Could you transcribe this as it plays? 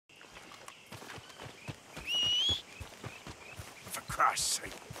Christ's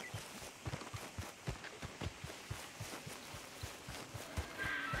sake.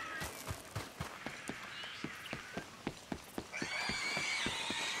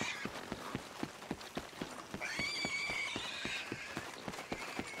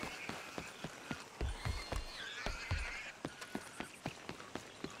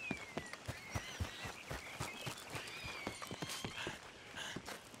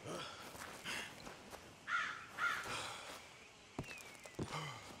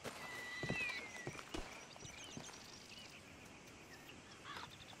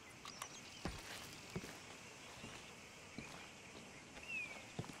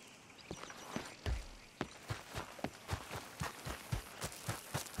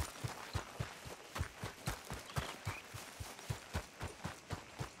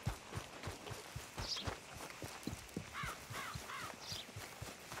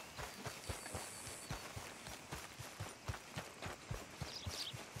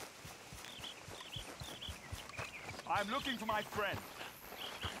 I'm looking for my friend.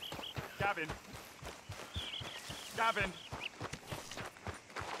 Gavin. Gavin.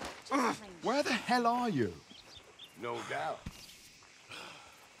 Where the hell are you? No doubt.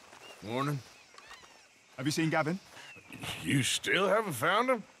 Morning. Have you seen Gavin? You still haven't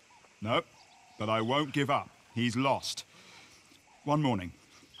found him? No, but I won't give up. He's lost. One morning,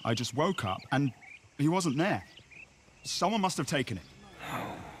 I just woke up and he wasn't there. Someone must have taken him.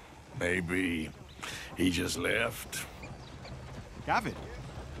 Maybe he just left. Gavin?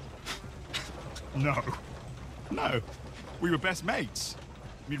 No. No. We were best mates.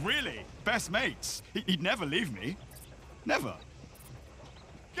 I mean, really, best mates. He'd never leave me. Never.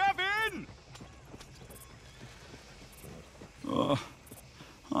 Gavin! Oh,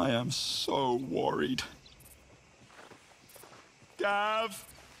 I am so worried. Gav!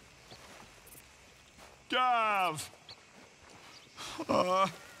 Gav!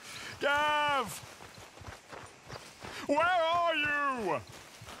 Gav! Where are you?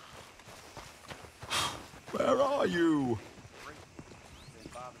 Where are you?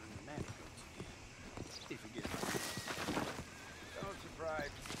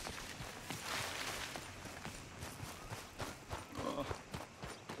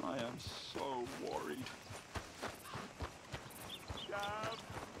 I am so worried. Gav!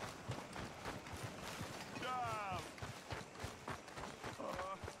 Gav!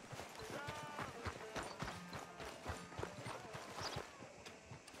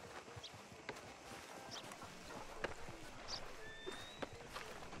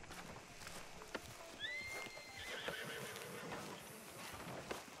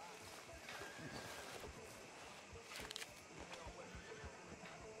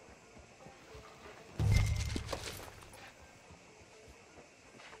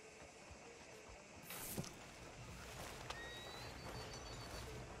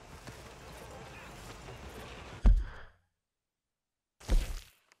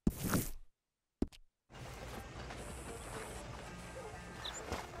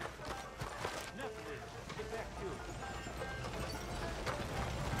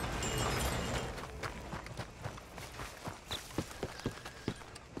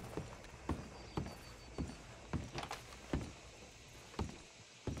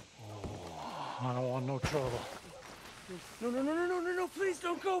 I don't want no trouble. No, please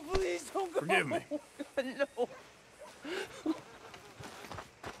don't go, please don't go. Forgive me. No.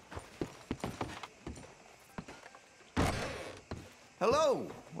 Hello.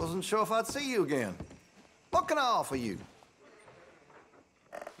 Wasn't sure if I'd see you again. What can I offer you?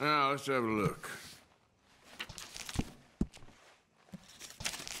 Now, let's have a look.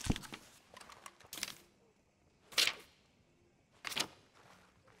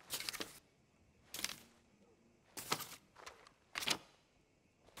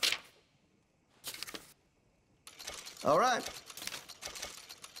 All right.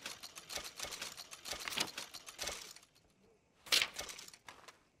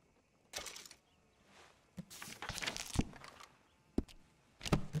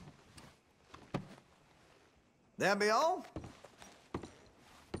 That be all?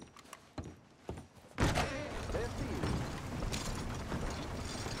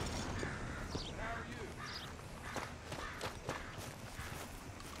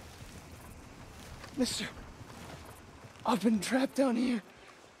 Mister, I've been trapped down here.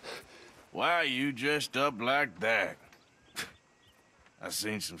 Why are you dressed up like that? I've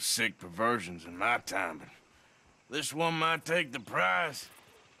seen some sick perversions in my time, but this one might take the prize.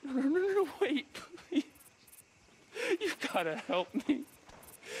 No, wait, please. You gotta help me.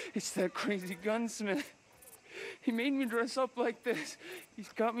 It's that crazy gunsmith. He made me dress up like this.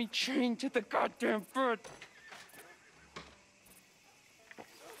 He's got me chained to the goddamn bird.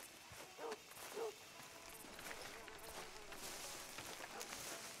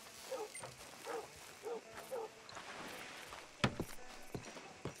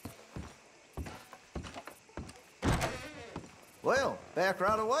 Well, back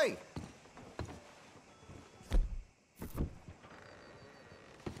right away.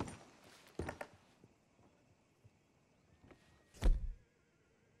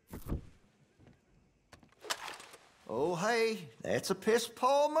 Oh, hey, that's a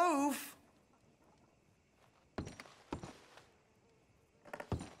piss-poor move.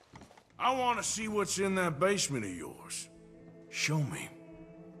 I want to see what's in that basement of yours. Show me.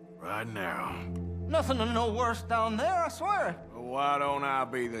 Right now. Nothing to no worse down there, I swear. Well, why don't I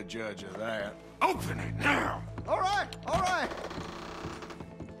be the judge of that? Open it now! All right, all right.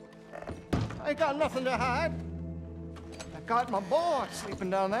 I ain't got nothing to hide. I got my boy sleeping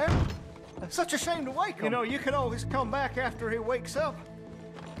down there. It's such a shame to wake him. You know, you can always come back after he wakes up.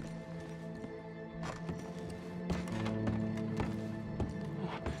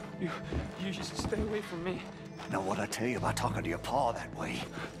 You just stay away from me. Know what I tell you about talking to your pa that way?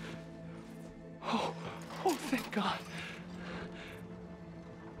 Oh, thank God.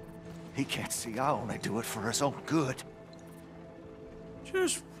 He can't see I only do it for his own good.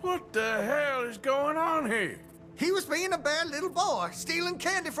 Just what the hell is going on here? He was being a bad little boy, stealing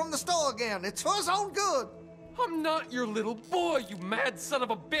candy from the store again. It's for his own good. I'm not your little boy, you mad son of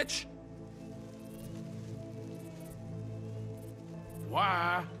a bitch!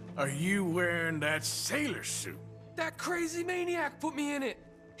 Why are you wearing that sailor suit? That crazy maniac put me in it!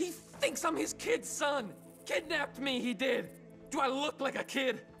 He thinks I'm his kid's son! Kidnapped me, he did! Do I look like a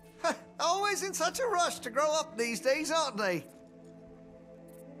kid? Always in such a rush to grow up these days, aren't they?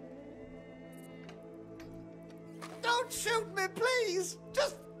 Don't shoot me, please!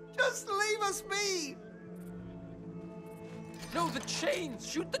 Just leave us be! No, the chains!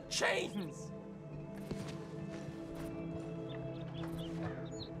 Shoot the chains!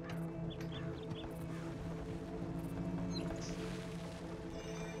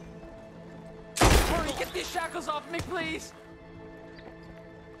 Hurry, get these shackles off me, please!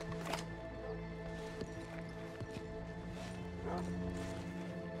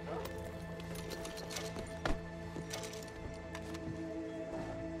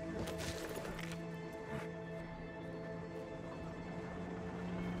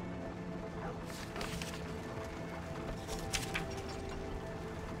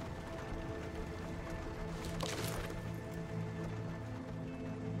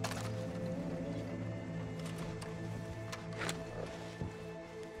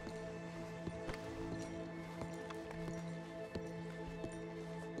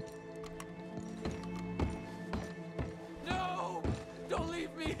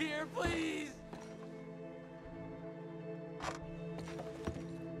 Here, please!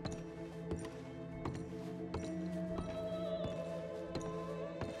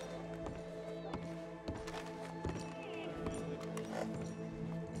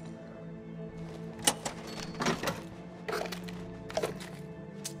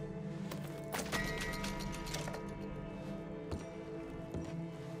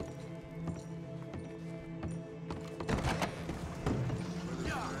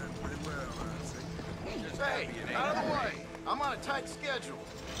 Hey, out of the way. I'm on a tight schedule.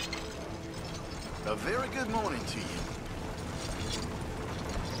 A very good morning to you.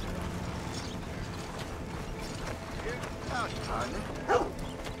 Howdy, partner.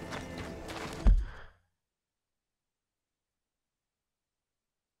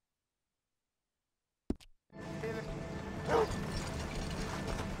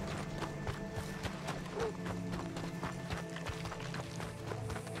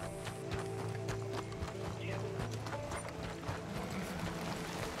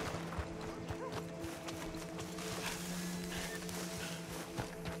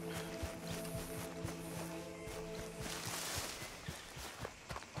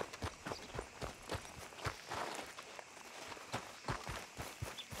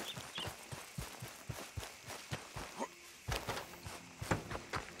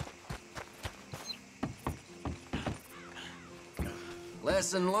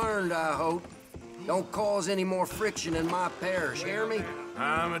 Lesson learned, I hope. Don't cause any more friction in my parish, hear me?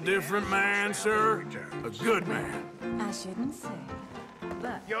 I'm a different man, sir. A good man. I shouldn't say,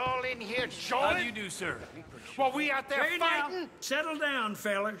 but... Y'all in here chilling? How do you do, sir? While we out there Hey fighting? now, settle down,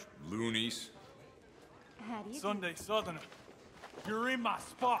 fellas. Loonies. How do you do? Sunday Southerner, you're in my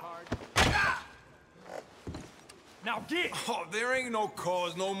spot. Now get! Oh, there ain't no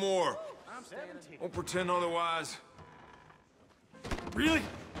cause no more. Don't pretend otherwise. Really?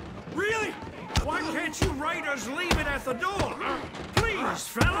 Really? Why can't you raiders leave it at the door? Please,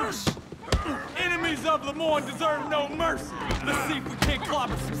 fellas. Enemies of Lemoyne deserve no mercy. Let's see if we can't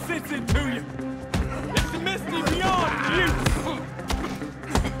clobber some sense into you. It's the Misty beyond you.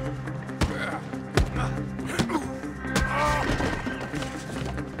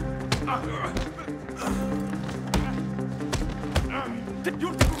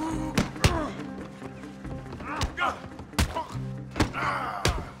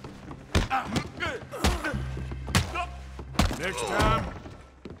 Next time,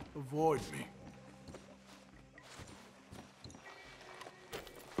 avoid me.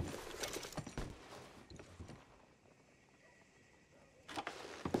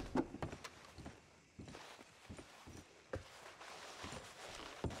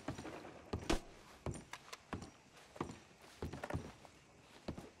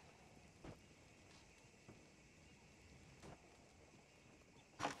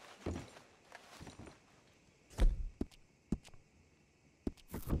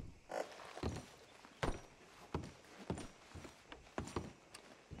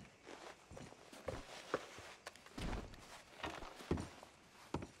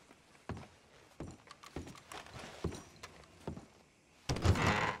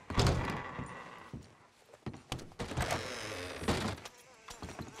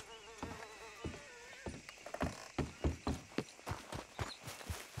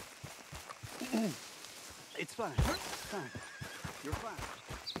 It's fine. Fine. You're fine.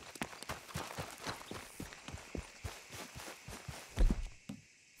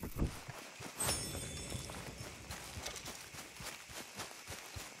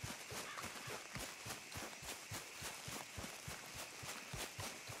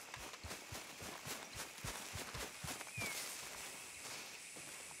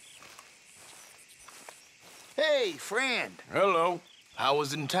 Hey, friend. Hello. How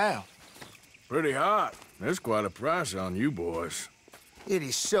was it in town? Pretty hot. There's quite a price on you boys. It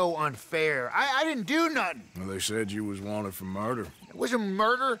is so unfair. I didn't do nothing. Well, they said you was wanted for murder. It wasn't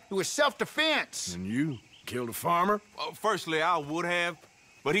murder. It was self-defense. And you killed a farmer? Well, firstly, I would have,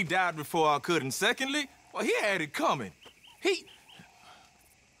 but he died before I could. And secondly, well, he had it coming.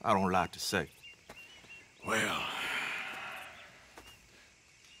 I don't like to say. Well...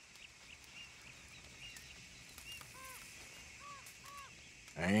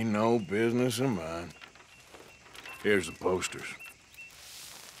 ain't no business of mine. Here's the posters.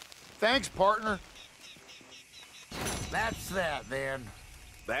 Thanks, partner. That's that, then.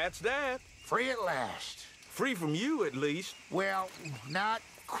 That's that. Free at last. Free from you, at least. Well, not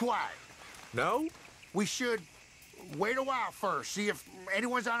quite. No? We should wait a while first, see if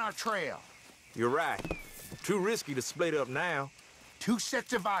anyone's on our trail. You're right. Too risky to split up now. 2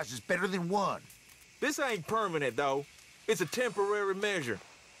 sets of eyes is better than 1. This ain't permanent, though. It's a temporary measure.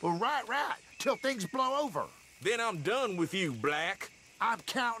 Well, right. Till things blow over. Then I'm done with you, Black. I'm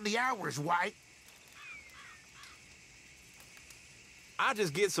counting the hours, White. I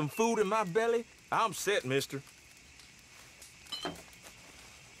just get some food in my belly. I'm set, mister.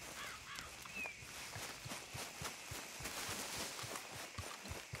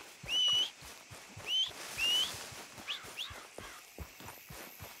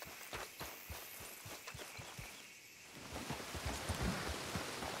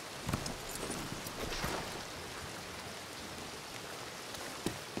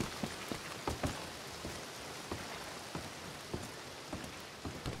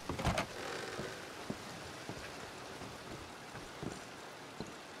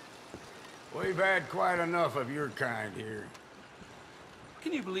 We've had quite enough of your kind here.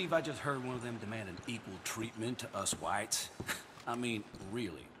 Can you believe I just heard one of them demand an equal treatment to us whites? I mean,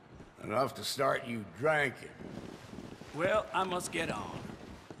 really. Enough to start you drinking. Well, I must get on.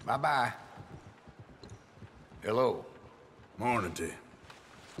 Bye-bye. Hello. Morning to you.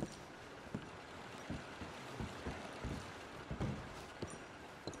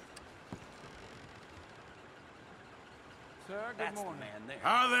 Sir, good morning. Man there.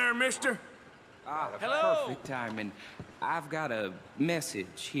 Hi there, mister. Hello. Perfect timing. I've got a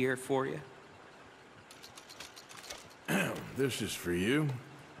message here for you. This is for you.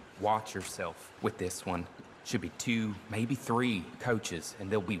 Watch yourself with this one. Should be 2, maybe 3 coaches, and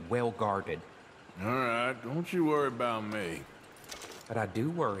they'll be well guarded. All right, don't you worry about me. But I do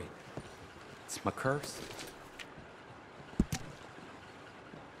worry. It's my curse.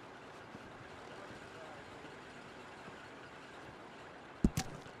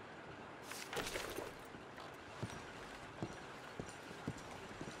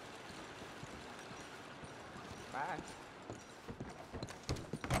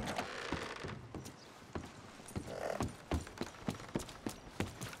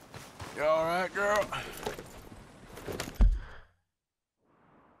 You all right, girl?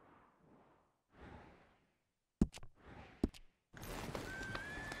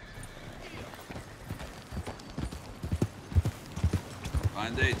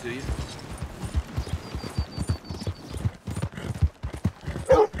 Fine day to you.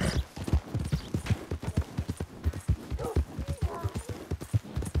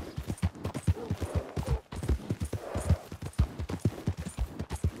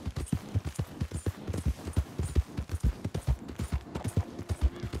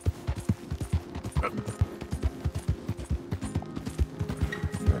 Hey,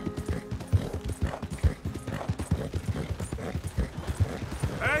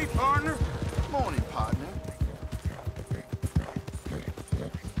 partner. Morning, partner.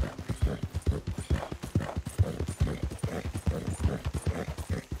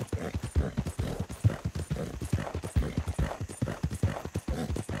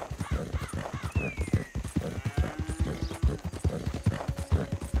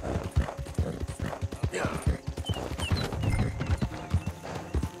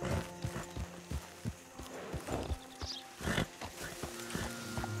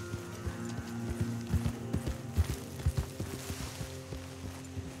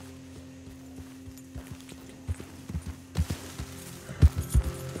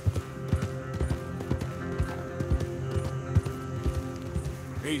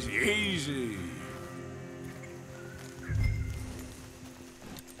 Easy, easy.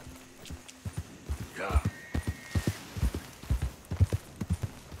 Yeah.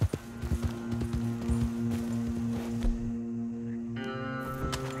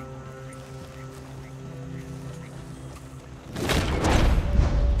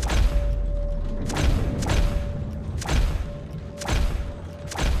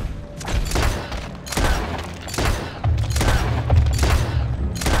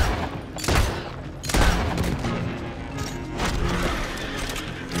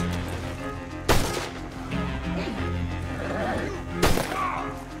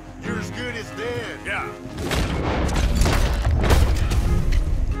 You're as good as dead. Yeah.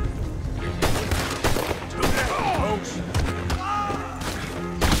 Folks.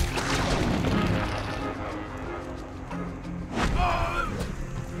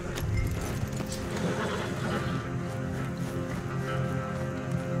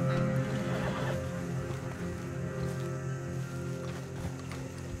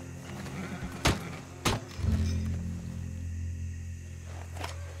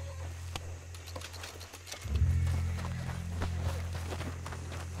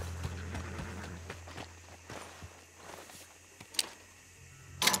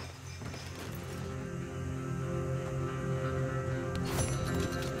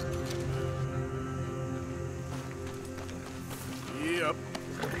 Yep.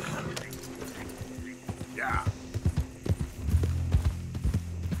 Yeah.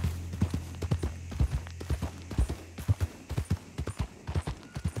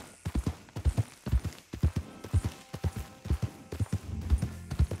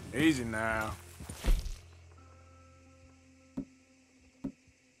 Easy now.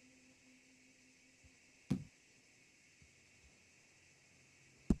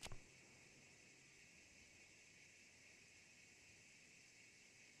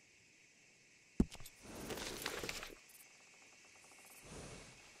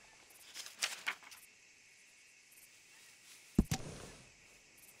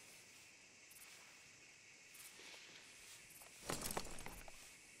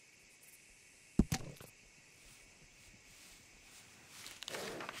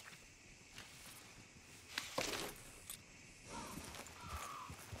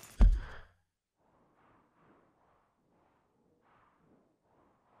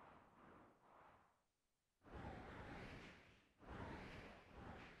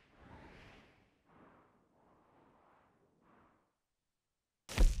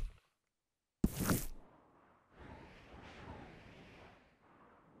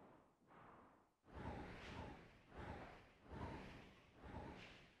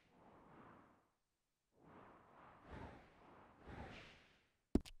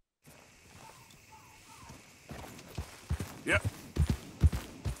 Yep.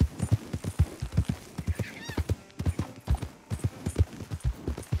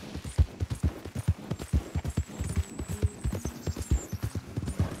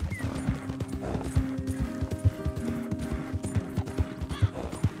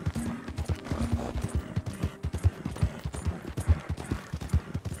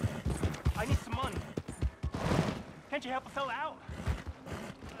 I need some money. Can't you help a fella out?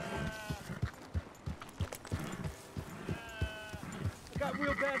 I got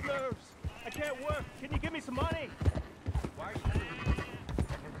real bad nerves. I can't work. Can you give me some money? Why are you...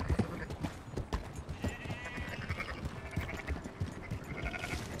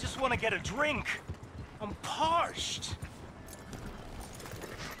 I just want to get a drink. I'm parched.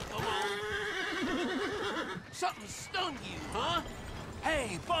 Something stung you, huh?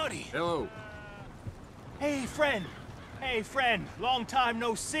 Hey, buddy. Hello. Hey, friend. Hey, friend. Long time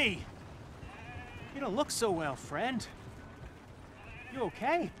no see. You don't look so well, friend. You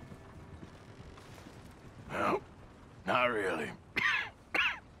okay? No, not really.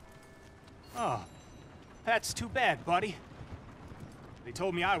 Oh, That's too bad, buddy. They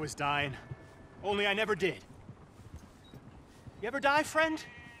told me I was dying, only I never did. You ever die, friend?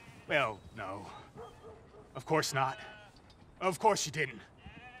 Well, no. Of course not. Of course you didn't.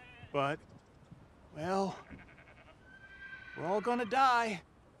 But, well, we're all gonna die.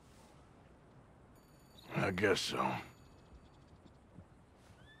 I guess so.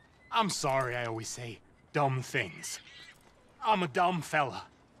 I'm sorry I always say dumb things. I'm a dumb fella.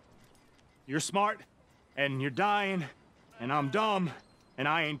 You're smart, and you're dying, and I'm dumb, and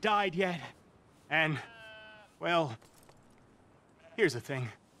I ain't died yet. And, well, here's the thing.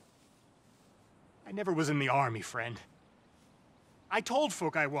 I never was in the army, friend. I told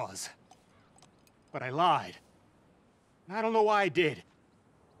folk I was, but I lied. And I don't know why I did.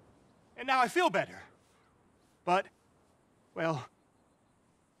 And now I feel better. But, well,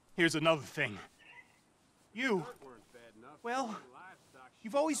 here's another thing. You, well,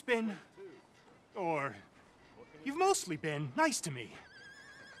 you've always been, or you've mostly been nice to me.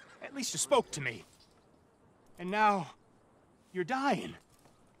 At least you spoke to me. And now, you're dying.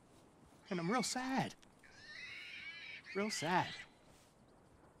 And I'm real sad. Real sad.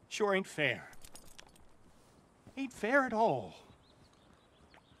 Sure ain't fair. Ain't fair at all.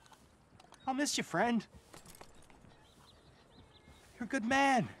 I'll miss you, friend. You're a good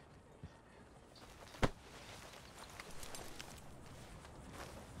man.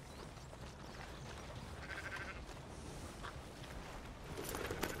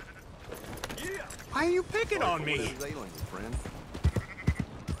 Why are you picking on me? What is ailing you, friend?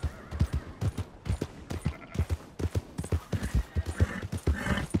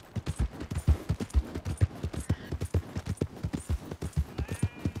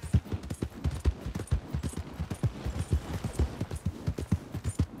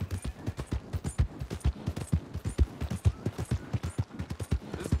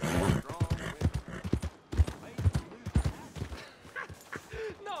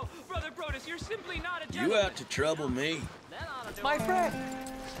 You out to trouble me? My friend!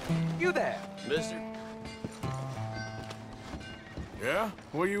 You there? Mister? Yeah?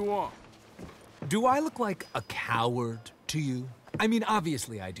 What do you want? Do I look like a coward to you? I mean,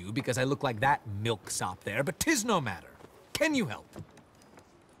 obviously I do, because I look like that milksop there, but 'tis no matter. Can you help?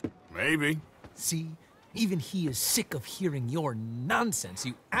 Maybe. See? Even he is sick of hearing your nonsense,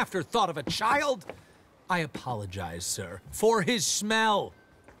 you afterthought of a child. I apologize, sir, for his smell.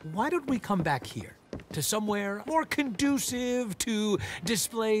 Why don't we come back here? To somewhere more conducive to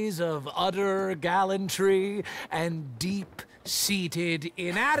displays of utter gallantry and deep-seated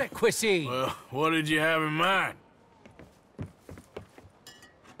inadequacy. Well, what did you have in mind?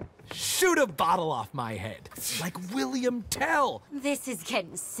 Shoot a bottle off my head, like William Tell. This is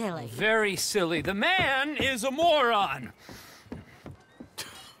getting silly. Very silly. The man is a moron.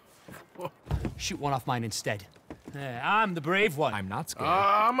 Shoot one off mine instead. I'm the brave one. I'm not scared.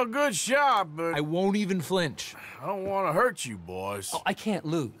 I'm a good shot, but I won't even flinch. I don't want to hurt you, boys. Oh, I can't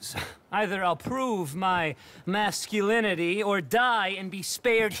lose. Either I'll prove my masculinity or die and be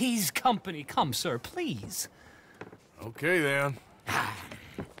spared his company. Come, sir, please. Okay, then.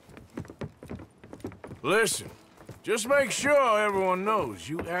 Listen, just make sure everyone knows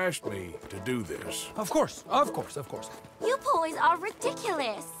you asked me to do this. Of course, of course, of course. You boys are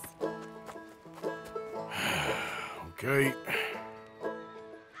ridiculous. Okay.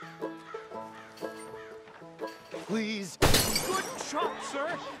 Please. Good shot,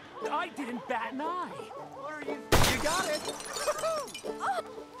 sir. I didn't bat an eye. You got it.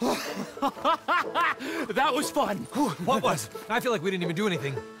 That was fun. What was? I feel like we didn't even do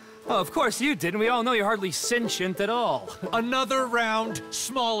anything. Oh, of course you didn't. We all know you're hardly sentient at all. Another round,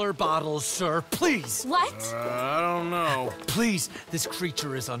 smaller bottles, sir, please. What? I don't know. Please, this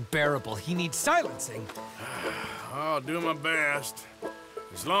creature is unbearable. He needs silencing. I'll do my best.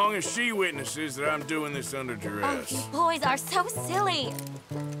 As long as she witnesses that I'm doing this under duress. Oh, you boys are so silly.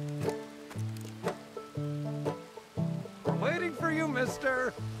 Waiting for you,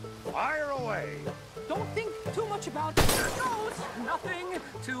 mister. Fire away. Don't think too much about it. There's nothing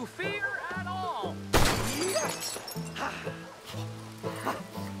to fear at all.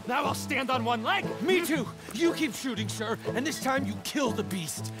 Now I'll stand on one leg. Me too. You keep shooting, sir, and this time you kill the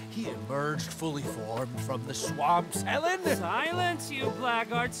beast. He emerged fully formed from the swamps, Helen. Silence, you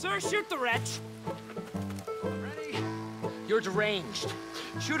blackguard. Sir, shoot the wretch. Ready? You're deranged.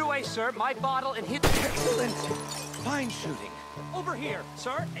 Shoot away, sir. My bottle and hit... Excellent. Fine shooting. Over here,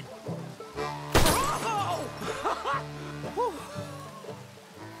 sir. And...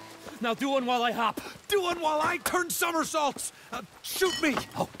 Now do one while I hop. Do one while I turn somersaults! Shoot me!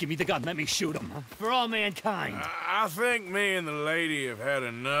 Oh, give me the gun. Let me shoot him. For all mankind. I think me and the lady have had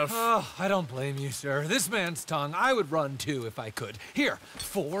enough. Oh, I don't blame you, sir. This man's tongue, I would run too if I could. Here,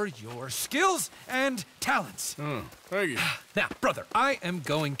 for your skills and talents. Thank you. Now, brother, I am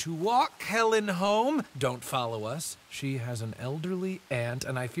going to walk Helen home. Don't follow us. She has an elderly aunt,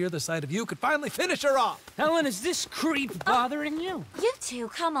 and I fear the sight of you could finally finish her off. Helen, is this creep bothering you? You two,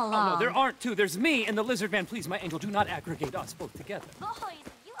 come along. Oh, no, there aren't two. There's me and the lizard man. Please, my angel, do not aggregate us both together. Boys,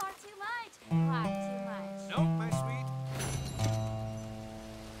 you are too much. Why too much? No, my sweet.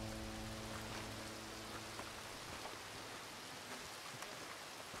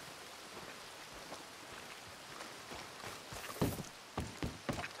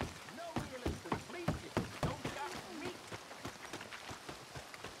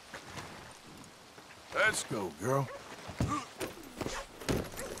 Let's go, girl.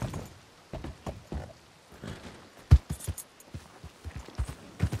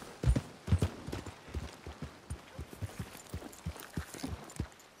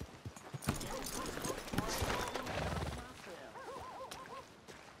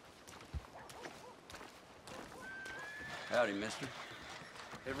 Howdy, mister.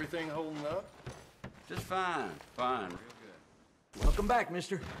 Everything holding up? Just fine, fine, real good. Welcome back,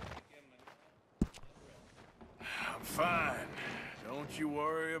 mister. I'm fine. Don't you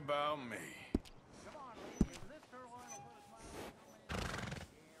worry about me.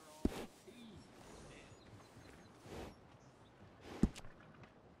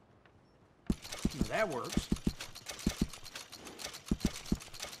 That works.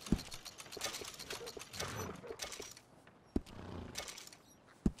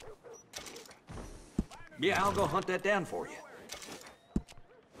 Yeah, I'll go hunt that down for you.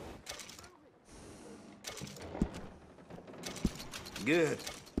 Good.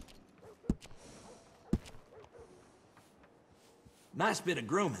 Nice bit of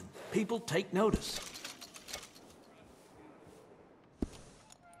grooming. People take notice.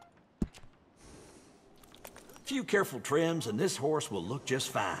 Few careful trims and this horse will look just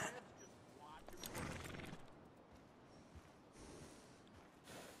fine.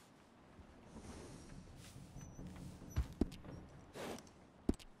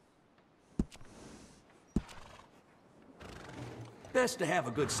 Best to have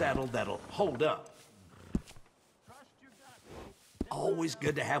a good saddle that'll hold up. Always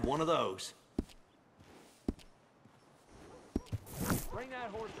good to have one of those. Bring that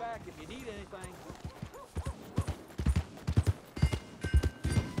horse back if you need anything.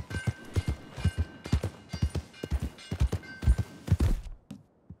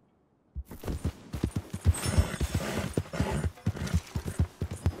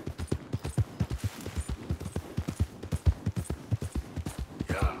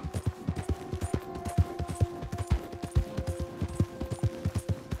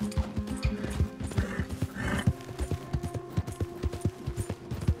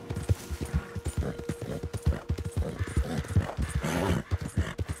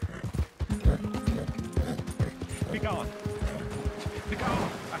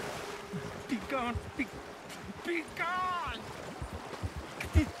 Be gone!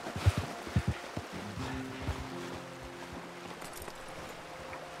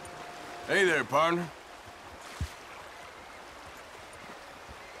 Hey there, partner.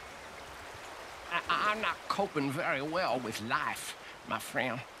 I'm not coping very well with life, my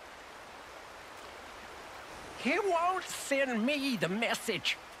friend. He won't send me the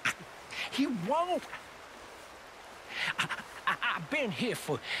message. He won't. I've been here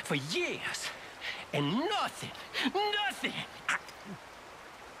for years, and nothing.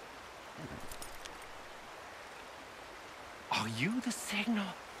 Are you the signal?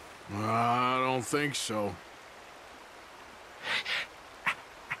 I don't think so.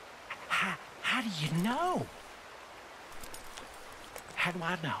 How do you know? How do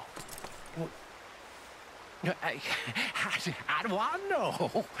I know? Well, how do I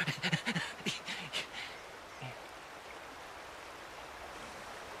know?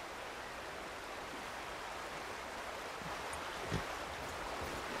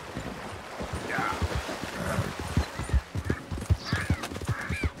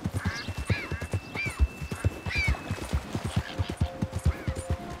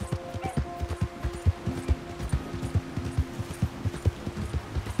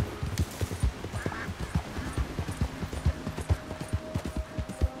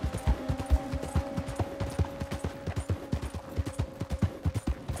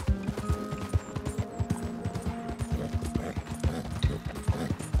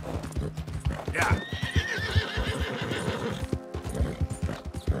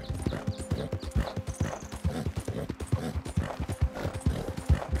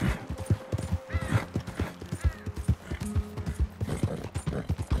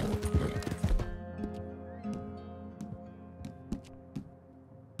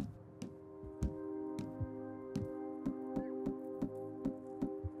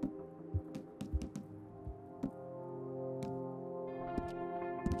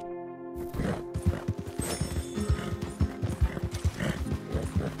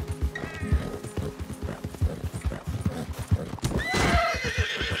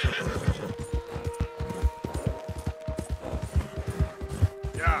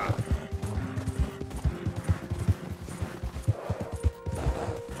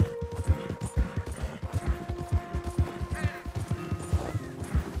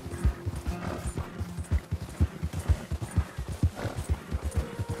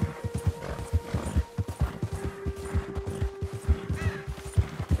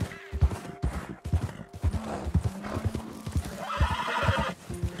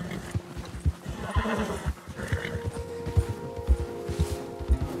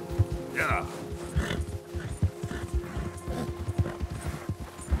 Yeah.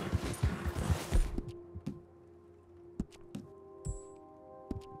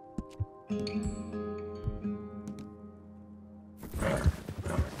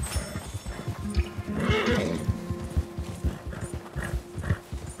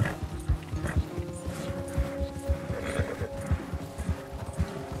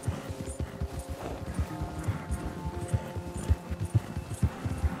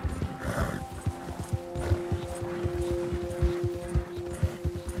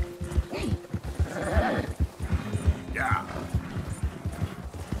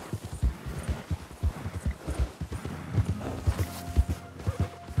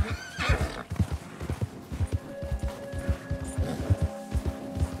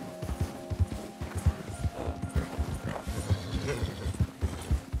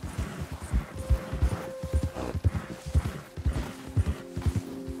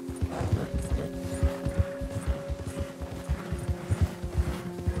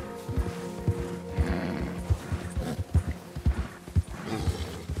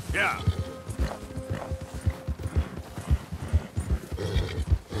 Yeah.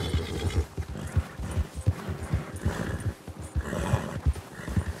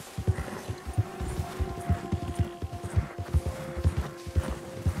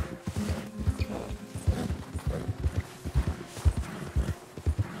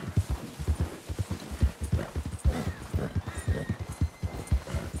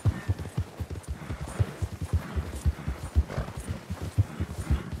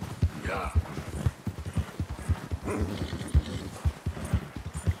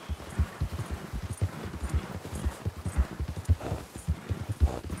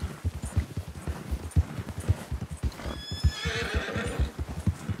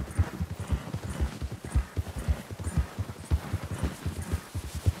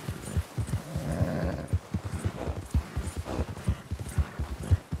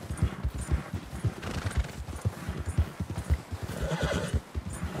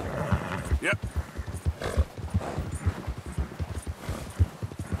 Yep.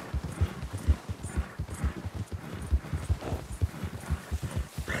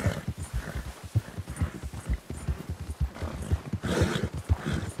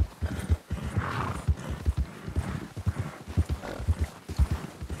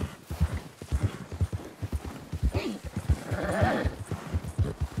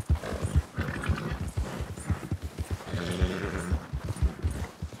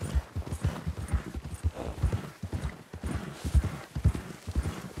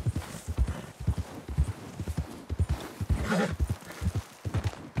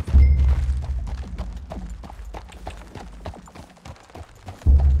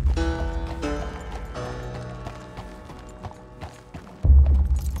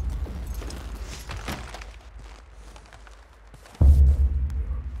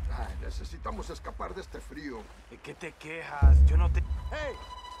 Necesitamos escapar de este frío. ¿De qué te quejas? Yo no te... Hey,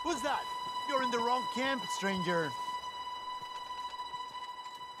 who's that? You're in the wrong camp, stranger.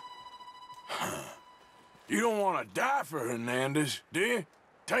 You don't want to die for Hernandez, do you?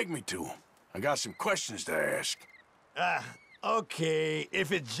 Take me to him. I got some questions to ask. Okay,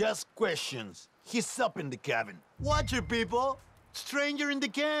 if it's just questions. He's up in the cabin. Watch it, people. Stranger in the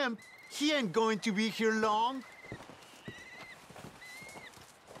camp. He ain't going to be here long.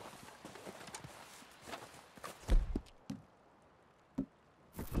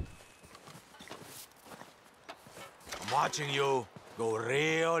 I'm watching you go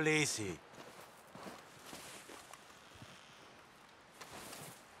real easy.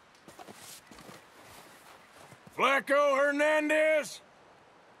 Flaco Hernandez?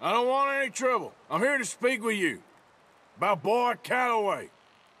 I don't want any trouble. I'm here to speak with you. About Boy Calloway.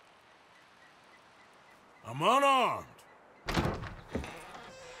 I'm unarmed.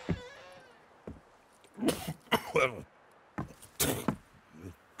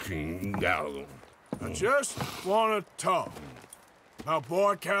 I just want to talk. About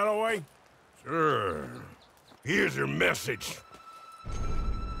Boy Calloway? Sure. Here's your message.